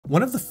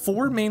One of the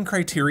 4 main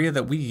criteria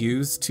that we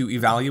use to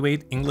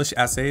evaluate English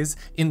essays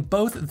in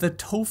both the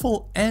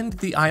TOEFL and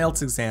the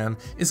IELTS exam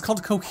is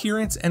called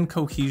coherence and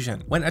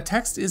cohesion. When a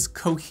text is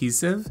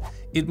cohesive,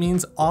 it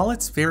means all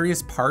its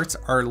various parts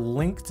are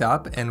linked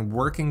up and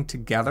working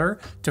together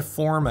to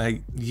form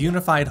a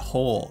unified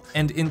whole.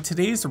 And in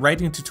today's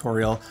writing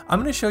tutorial, I'm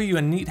going to show you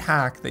a neat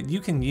hack that you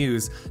can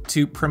use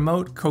to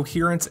promote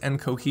coherence and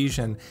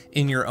cohesion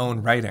in your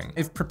own writing.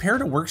 I've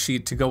prepared a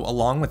worksheet to go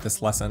along with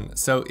this lesson,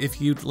 so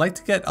if you'd like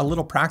to get a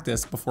little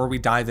practice before we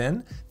dive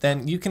in,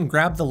 then you can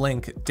grab the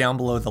link down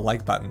below the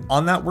like button.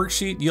 On that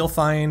worksheet, you'll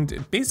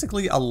find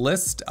basically a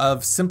list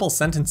of simple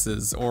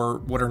sentences, or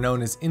what are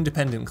known as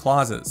independent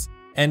clauses.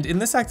 And in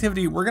this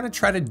activity, we're going to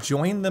try to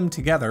join them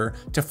together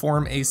to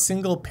form a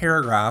single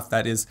paragraph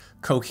that is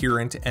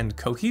coherent and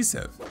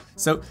cohesive.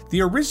 So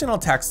the original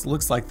text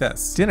looks like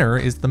this. Dinner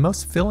is the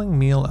most filling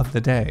meal of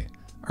the day.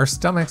 Our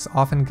stomachs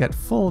often get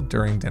full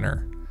during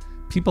dinner.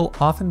 People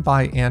often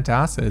buy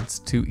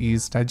antacids to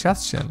ease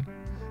digestion.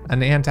 An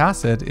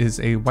antacid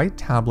is a white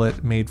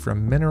tablet made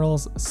from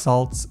minerals,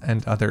 salts,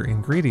 and other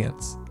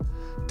ingredients.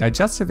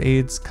 Digestive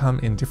aids come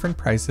in different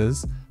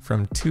prices,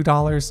 from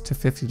 $2 to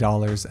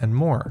 $50 and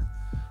more.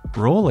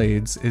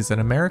 Rolaids is an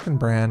American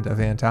brand of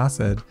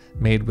antacid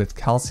made with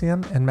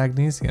calcium and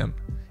magnesium.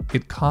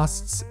 It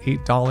costs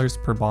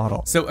 $8 per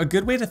bottle. So a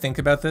good way to think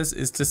about this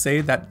is to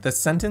say that the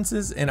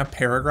sentences in a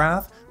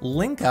paragraph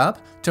link up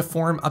to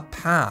form a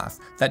path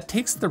that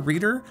takes the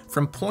reader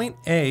from point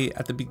A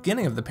at the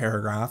beginning of the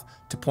paragraph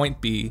to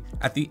point B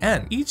at the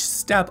end. Each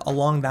step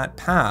along that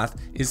path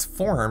is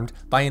formed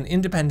by an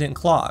independent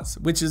clause,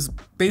 which is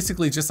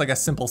basically just like a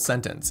simple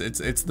sentence.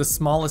 It's the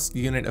smallest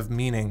unit of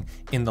meaning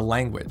in the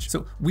language.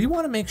 So we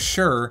want to make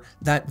sure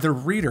that the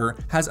reader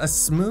has a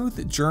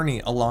smooth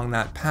journey along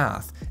that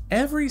path.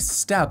 Every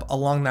step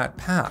along that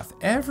path,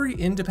 every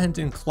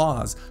independent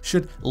clause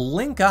should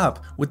link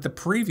up with the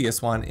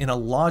previous one in a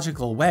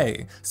logical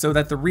way so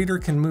that the reader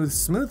can move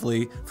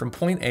smoothly from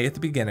point A at the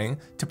beginning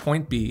to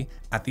point B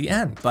at the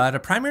end. But a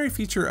primary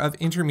feature of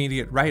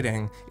intermediate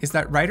writing is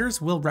that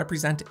writers will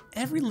represent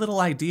every little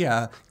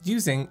idea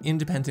using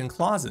independent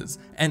clauses.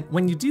 And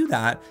when you do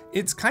that,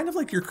 it's kind of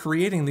like you're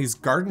creating these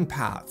garden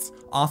paths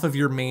off of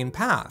your main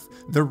path.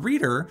 The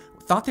reader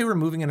thought they were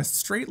moving in a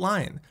straight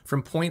line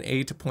from point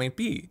A to point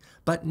B,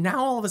 but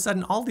now all of a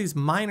sudden all these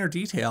minor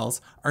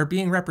details are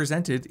being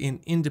represented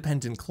in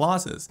independent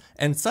clauses,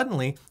 and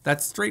suddenly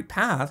that straight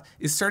path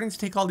is starting to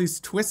take all these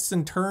twists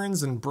and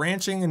turns and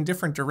branching in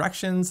different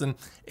directions, and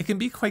it can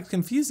be quite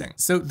confusing.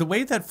 So the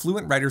way that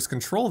Fluent writers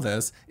control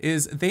this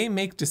is they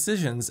make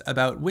decisions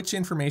about which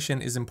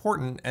information is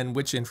important and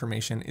which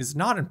information is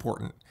not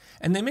important,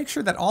 and they make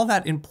sure that all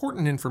that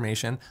important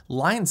information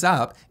lines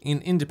up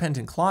in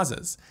independent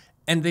clauses.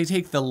 And they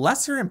take the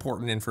lesser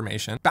important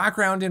information,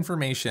 background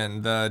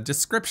information, the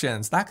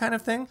descriptions, that kind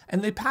of thing,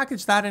 and they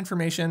package that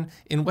information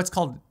in what's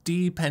called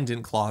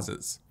dependent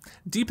clauses.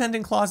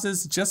 Dependent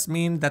clauses just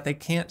mean that they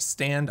can't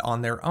stand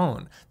on their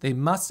own. They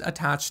must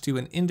attach to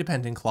an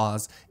independent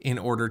clause in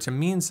order to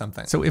mean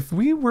something. So if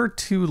we were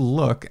to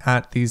look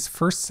at these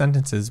first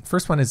sentences,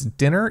 first one is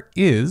dinner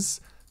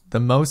is the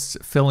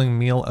most filling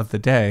meal of the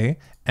day,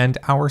 and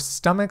our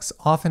stomachs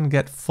often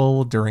get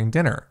full during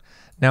dinner.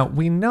 Now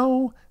we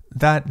know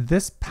that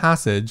this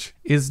passage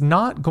is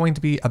not going to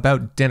be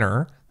about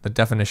dinner, the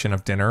definition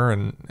of dinner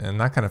and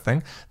that kind of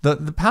thing.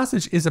 The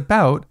passage is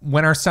about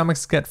when our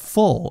stomachs get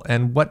full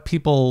and what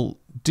people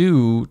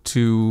do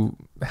to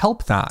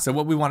help that. So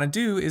what we want to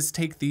do is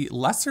take the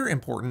lesser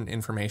important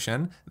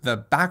information, the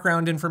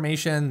background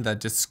information, the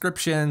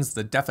descriptions,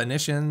 the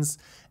definitions,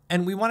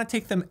 and we want to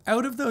take them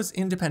out of those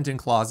independent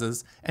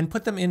clauses and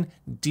put them in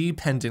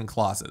dependent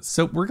clauses.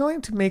 So we're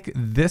going to make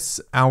this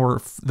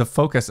the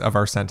focus of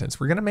our sentence.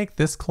 We're going to make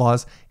this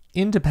clause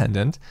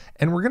independent,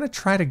 and we're going to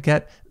try to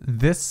get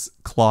this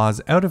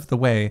clause out of the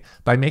way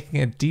by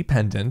making it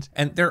dependent.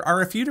 And there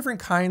are a few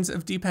different kinds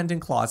of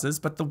dependent clauses,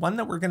 but the one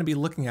that we're going to be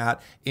looking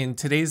at in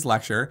today's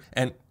lecture,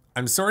 and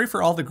I'm sorry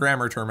for all the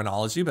grammar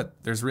terminology,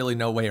 but there's really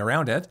no way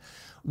around it.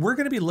 We're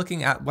going to be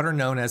looking at what are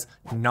known as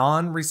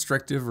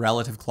non-restrictive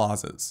relative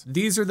clauses.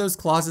 These are those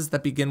clauses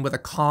that begin with a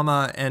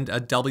comma and a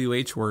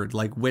WH word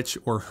like which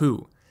or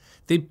who.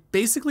 They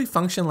basically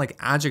function like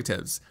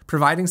adjectives,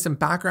 providing some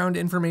background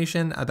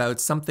information about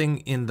something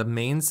in the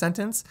main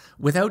sentence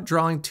without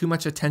drawing too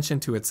much attention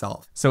to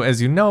itself. So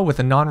as you know, with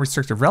a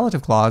non-restrictive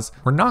relative clause,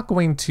 we're not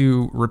going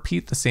to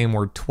repeat the same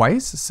word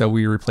twice, so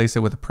we replace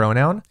it with a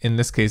pronoun. In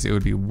this case, it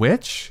would be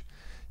which.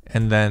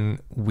 And then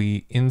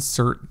we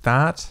insert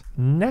that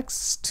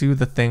next to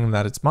the thing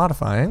that it's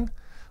modifying,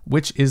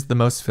 which is the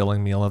most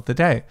filling meal of the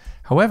day.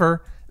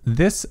 However,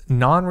 this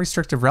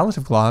non-restrictive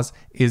relative clause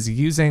is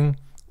using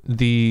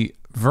the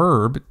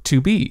verb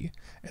to be.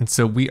 And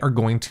so we are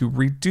going to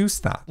reduce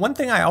that. One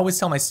thing I always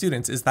tell my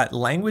students is that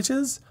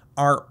languages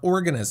are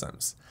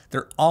organisms.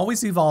 They're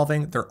always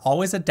evolving, they're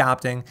always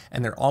adapting,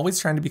 and they're always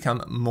trying to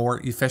become more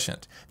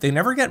efficient. They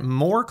never get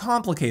more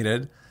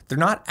complicated. They're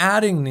not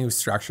adding new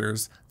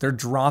structures, they're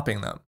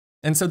dropping them.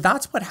 And so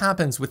that's what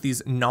happens with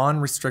these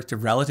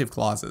non-restrictive relative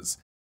clauses.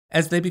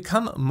 as they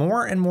become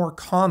more and more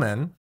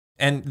common,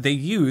 and they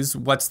use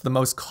what's the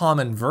most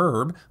common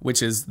verb,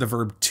 which is the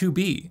verb to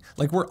be.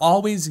 Like, we're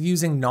always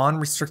using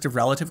non-restrictive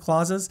relative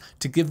clauses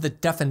to give the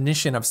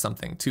definition of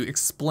something, to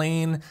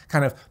explain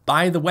kind of,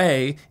 by the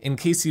way, in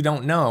case you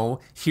don't know,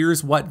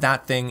 here's what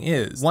that thing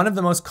is. One of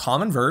the most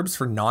common verbs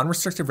for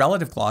non-restrictive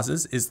relative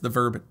clauses is the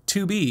verb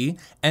to be,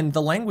 and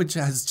the language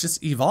has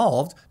just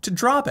evolved to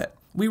drop it.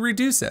 We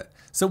reduce it.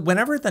 So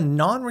whenever the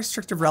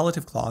non-restrictive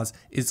relative clause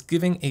is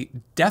giving a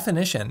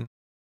definition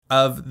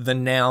of the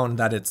noun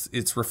that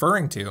it's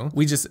referring to,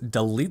 we just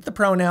delete the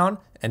pronoun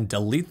and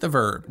delete the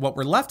verb. What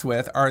we're left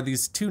with are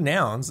these two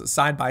nouns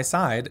side by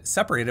side,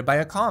 separated by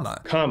a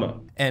comma.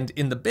 And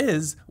in the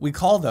biz, we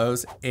call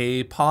those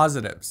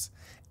apositives.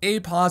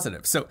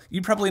 Apositive. So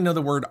you probably know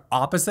the word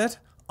opposite.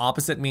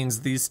 Opposite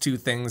means these two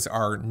things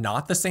are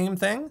not the same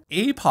thing.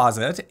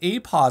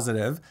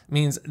 Apositive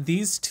means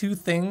these two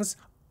things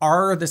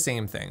are the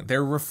same thing.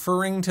 They're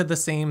referring to the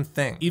same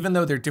thing. Even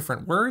though they're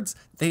different words,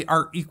 they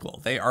are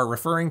equal. They are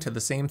referring to the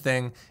same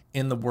thing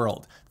in the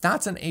world.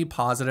 That's an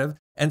apositive.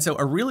 And so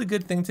a really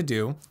good thing to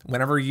do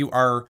whenever you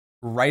are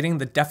writing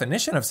the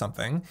definition of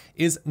something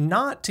is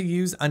not to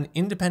use an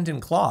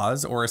independent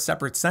clause or a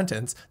separate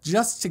sentence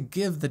just to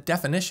give the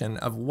definition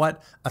of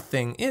what a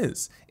thing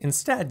is.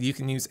 Instead, you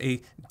can use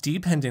a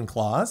dependent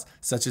clause,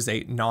 such as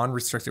a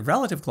non-restrictive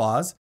relative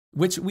clause,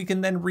 which we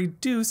can then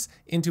reduce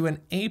into an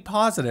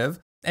apositive,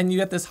 and you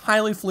get this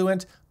highly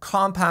fluent,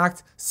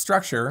 compact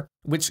structure,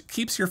 which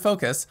keeps your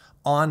focus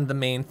on the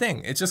main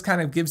thing. It just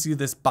kind of gives you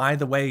this by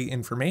the way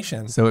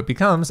information. So it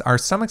becomes, our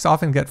stomachs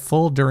often get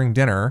full during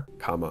dinner,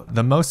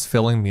 the most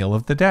filling meal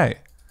of the day.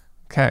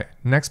 Okay,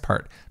 next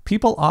part.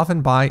 People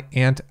often buy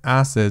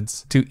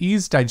antacids to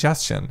ease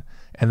digestion.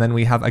 And then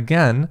we have,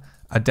 again,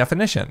 a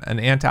definition. An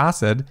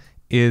antacid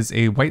is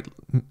a white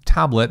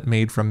tablet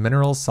made from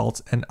minerals,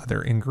 salts, and other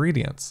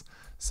ingredients.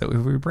 So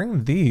if we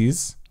bring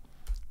these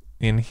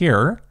in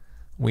here,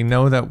 we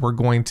know that we're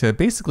going to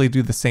basically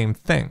do the same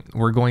thing.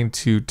 We're going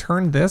to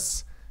turn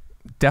this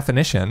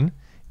definition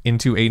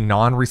into a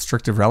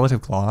non-restrictive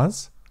relative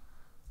clause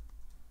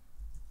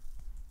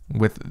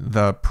with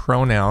the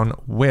pronoun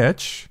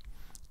which,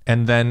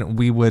 and then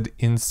we would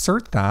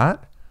insert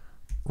that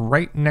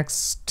right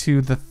next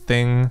to the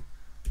thing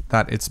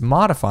that it's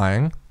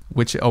modifying,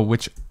 which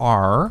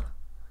are,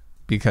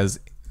 because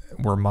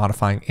we're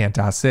modifying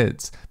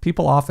antacids.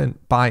 People often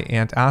buy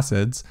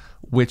antacids,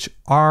 which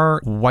are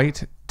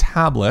white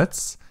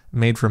tablets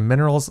made from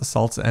minerals,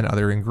 salts, and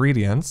other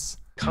ingredients,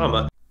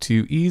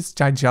 to ease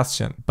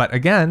digestion. But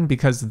again,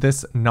 because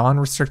this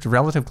non-restrictive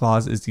relative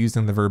clause is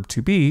using the verb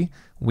to be,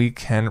 we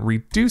can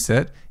reduce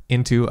it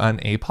into an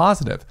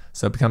apositive.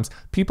 So it becomes,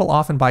 people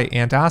often buy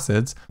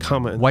antacids,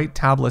 white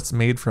tablets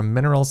made from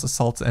minerals,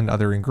 salts, and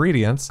other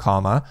ingredients,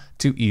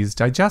 to ease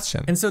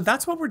digestion. And so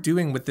that's what we're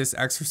doing with this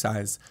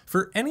exercise.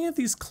 For any of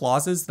these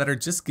clauses that are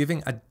just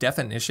giving a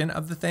definition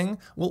of the thing,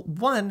 well,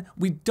 one,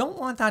 we don't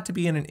want that to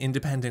be in an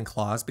independent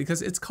clause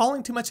because it's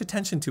calling too much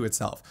attention to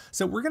itself.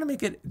 So we're gonna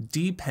make it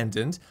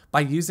dependent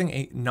by using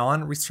a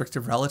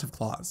non-restrictive relative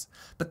clause.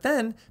 But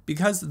then,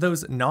 because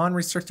those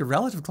non-restrictive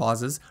relative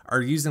clauses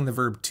are using the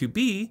verb to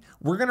be,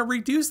 we're gonna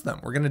reduce them.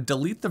 We're gonna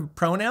delete the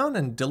pronoun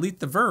and delete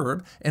the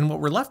verb, and what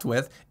we're left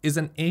with is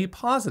an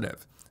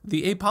apositive.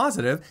 The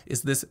apositive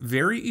is this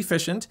very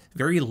efficient,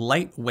 very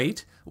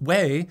lightweight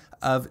way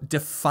of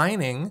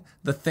defining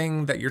the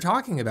thing that you're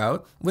talking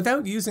about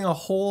without using a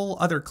whole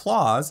other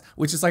clause,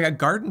 which is like a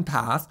garden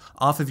path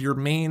off of your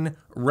main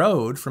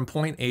road from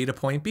point A to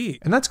point B.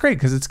 And that's great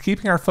because it's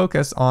keeping our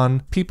focus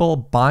on people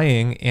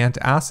buying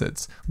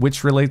antacids,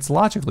 which relates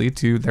logically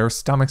to their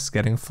stomachs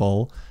getting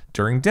full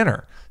during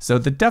dinner. So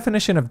the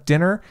definition of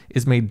dinner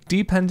is made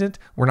dependent.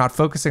 We're not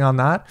focusing on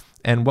that.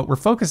 And what we're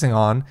focusing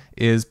on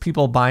is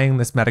people buying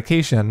this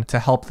medication to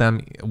help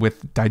them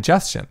with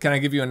digestion. Can I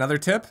give you another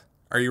tip?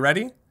 Are you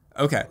ready?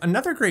 Okay.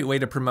 Another great way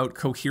to promote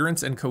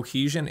coherence and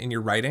cohesion in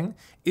your writing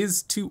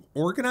is to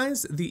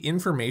organize the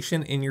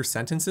information in your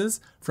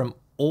sentences from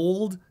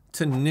old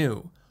to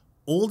new.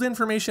 Old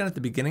information at the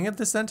beginning of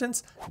the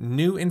sentence,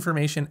 new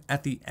information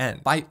at the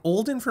end. By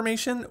old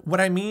information,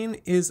 what I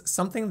mean is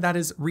something that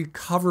is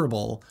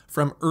recoverable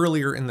from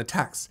earlier in the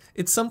text.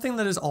 It's something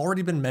that has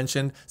already been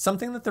mentioned,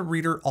 something that the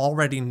reader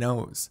already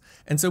knows.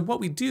 And so what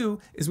we do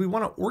is we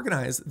want to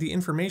organize the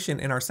information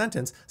in our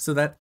sentence so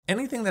that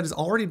anything that has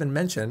already been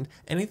mentioned,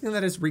 anything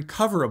that is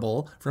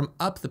recoverable from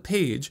up the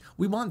page,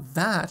 we want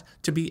that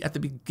to be at the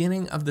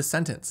beginning of the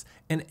sentence.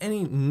 And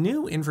any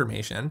new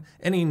information,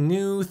 any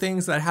new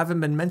things that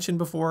haven't been mentioned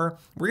before,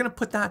 we're going to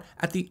put that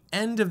at the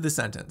end of the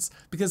sentence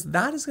because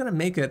that is going to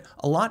make it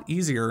a lot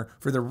easier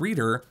for the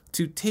reader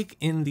to take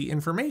in the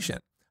information.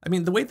 I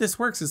mean, the way this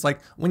works is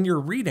like when you're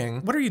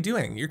reading, what are you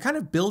doing? You're kind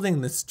of building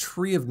this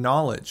tree of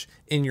knowledge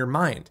in your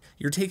mind.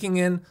 You're taking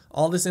in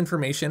all this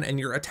information and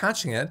you're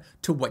attaching it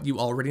to what you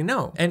already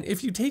know. And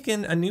if you take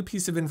in a new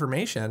piece of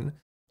information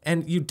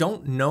and you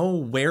don't know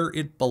where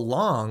it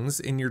belongs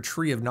in your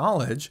tree of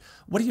knowledge,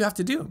 what do you have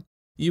to do?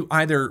 You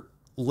either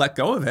let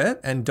go of it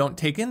and don't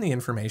take in the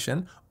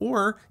information,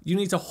 or you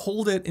need to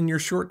hold it in your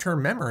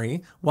short-term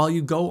memory while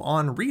you go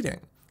on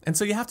reading. And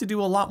so you have to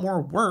do a lot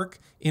more work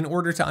in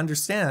order to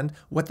understand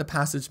what the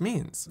passage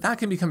means. That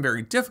can become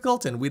very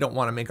difficult, and we don't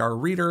want to make our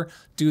reader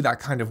do that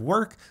kind of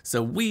work.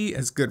 So we,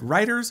 as good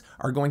writers,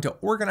 are going to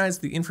organize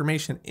the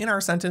information in our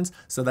sentence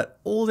so that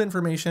old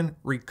information,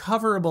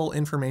 recoverable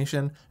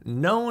information,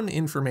 known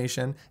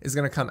information is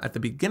going to come at the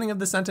beginning of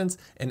the sentence,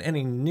 and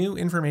any new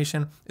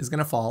information is going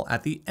to fall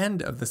at the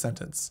end of the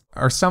sentence.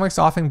 Our stomachs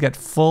often get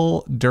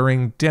full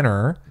during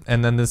dinner,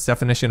 and then this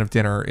definition of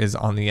dinner is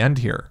on the end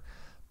here.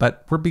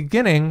 But we're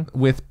beginning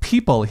with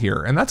people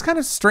here, and that's kind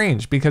of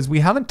strange because we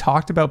haven't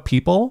talked about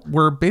people.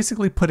 We're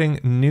basically putting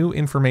new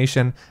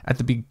information at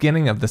the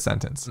beginning of the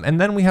sentence.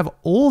 And then we have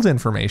old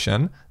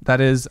information,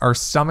 that is our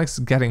stomachs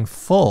getting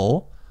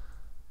full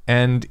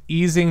and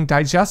easing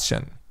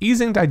digestion.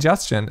 Easing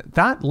digestion,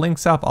 that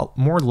links up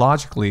more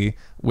logically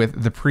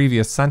with the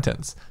previous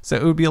sentence. So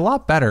it would be a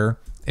lot better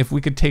if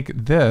we could take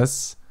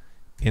this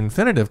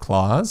infinitive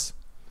clause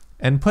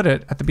and put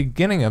it at the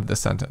beginning of the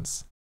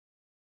sentence.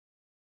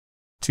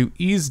 To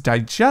ease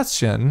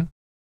digestion,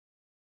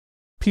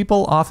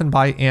 people often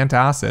buy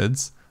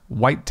antacids,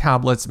 white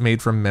tablets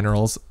made from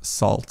minerals,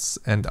 salts,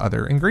 and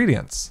other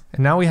ingredients.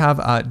 And now we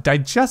have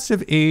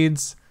digestive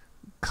aids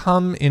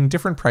come in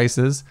different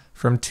prices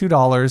from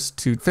 $2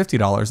 to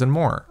 $50 and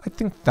more. I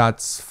think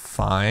that's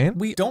fine.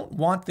 We don't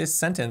want this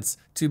sentence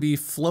to be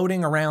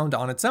floating around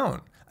on its own.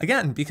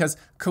 Again, because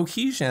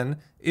cohesion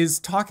is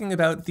talking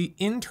about the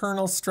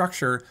internal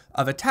structure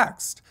of a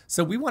text.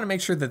 So we want to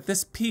make sure that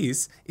this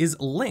piece is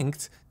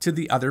linked to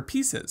the other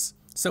pieces.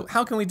 So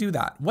how can we do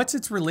that? What's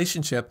its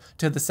relationship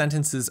to the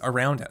sentences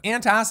around it?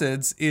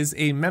 Antacids is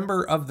a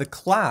member of the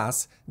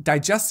class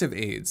digestive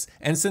aids.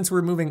 And since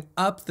we're moving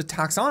up the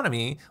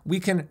taxonomy, we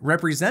can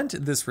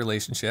represent this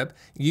relationship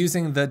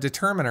using the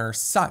determiner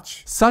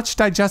such. Such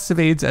digestive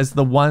aids as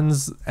the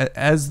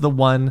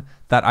one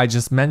that I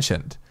just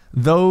mentioned.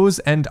 Those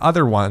and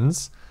other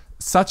ones,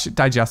 such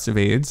digestive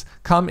aids,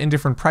 come in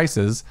different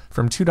prices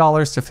from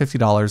 $2 to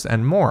 $50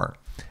 and more.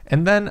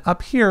 And then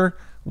up here,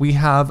 we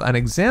have an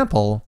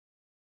example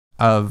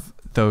of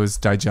those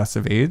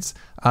digestive aids,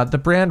 the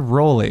brand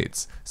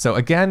Rolaids. So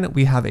again,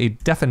 we have a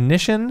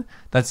definition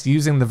that's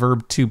using the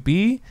verb to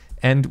be,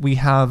 and we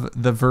have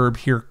the verb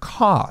here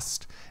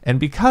cost. And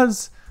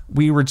because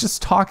we were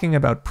just talking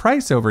about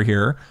price over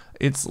here,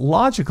 it's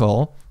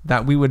logical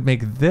that we would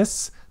make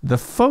this the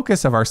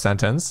focus of our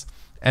sentence,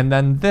 and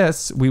then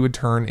this we would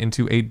turn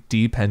into a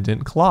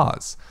dependent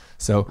clause.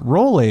 So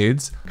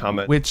Rolaids,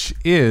 which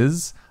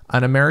is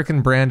an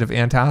American brand of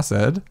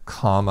antacid,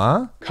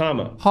 costs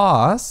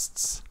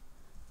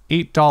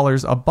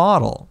 $8 a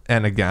bottle.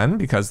 And again,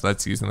 because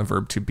that's using the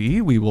verb to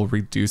be, we will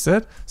reduce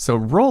it. So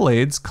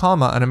Rolaids,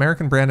 an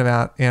American brand of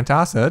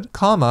antacid,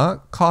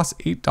 costs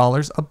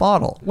 $8 a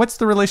bottle. What's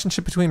the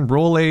relationship between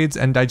Rolaids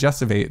and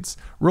digestive aids?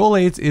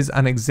 Rolaids is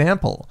an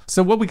example.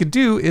 So what we could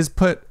do is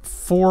put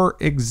for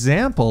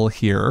example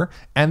here,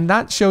 and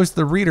that shows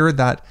the reader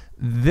that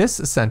this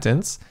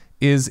sentence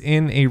is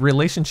in a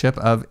relationship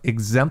of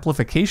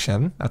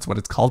exemplification. That's what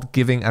it's called.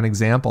 Giving an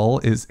example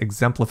is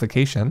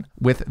exemplification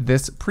with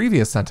this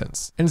previous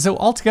sentence. And so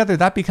altogether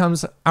that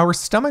becomes, our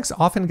stomachs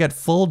often get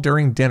full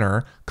during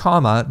dinner,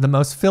 the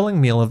most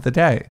filling meal of the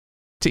day.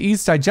 To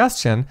ease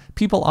digestion,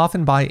 people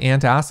often buy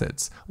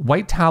antacids,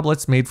 white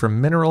tablets made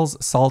from minerals,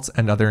 salts,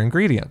 and other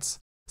ingredients.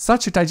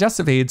 Such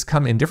digestive aids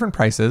come in different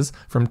prices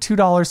from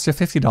 $2 to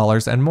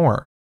 $50 and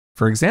more.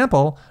 For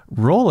example,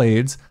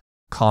 Rolaids,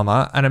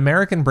 an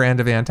American brand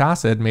of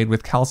antacid made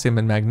with calcium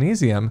and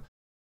magnesium,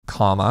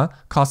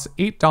 costs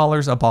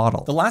 $8 a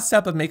bottle. The last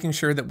step of making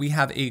sure that we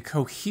have a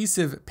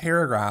cohesive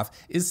paragraph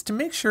is to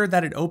make sure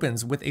that it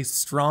opens with a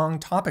strong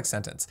topic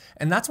sentence.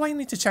 And that's why you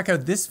need to check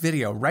out this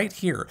video right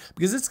here,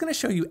 because it's going to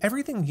show you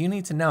everything you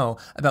need to know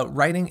about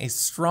writing a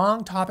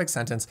strong topic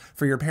sentence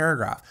for your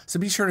paragraph. So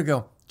be sure to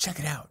go check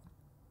it out.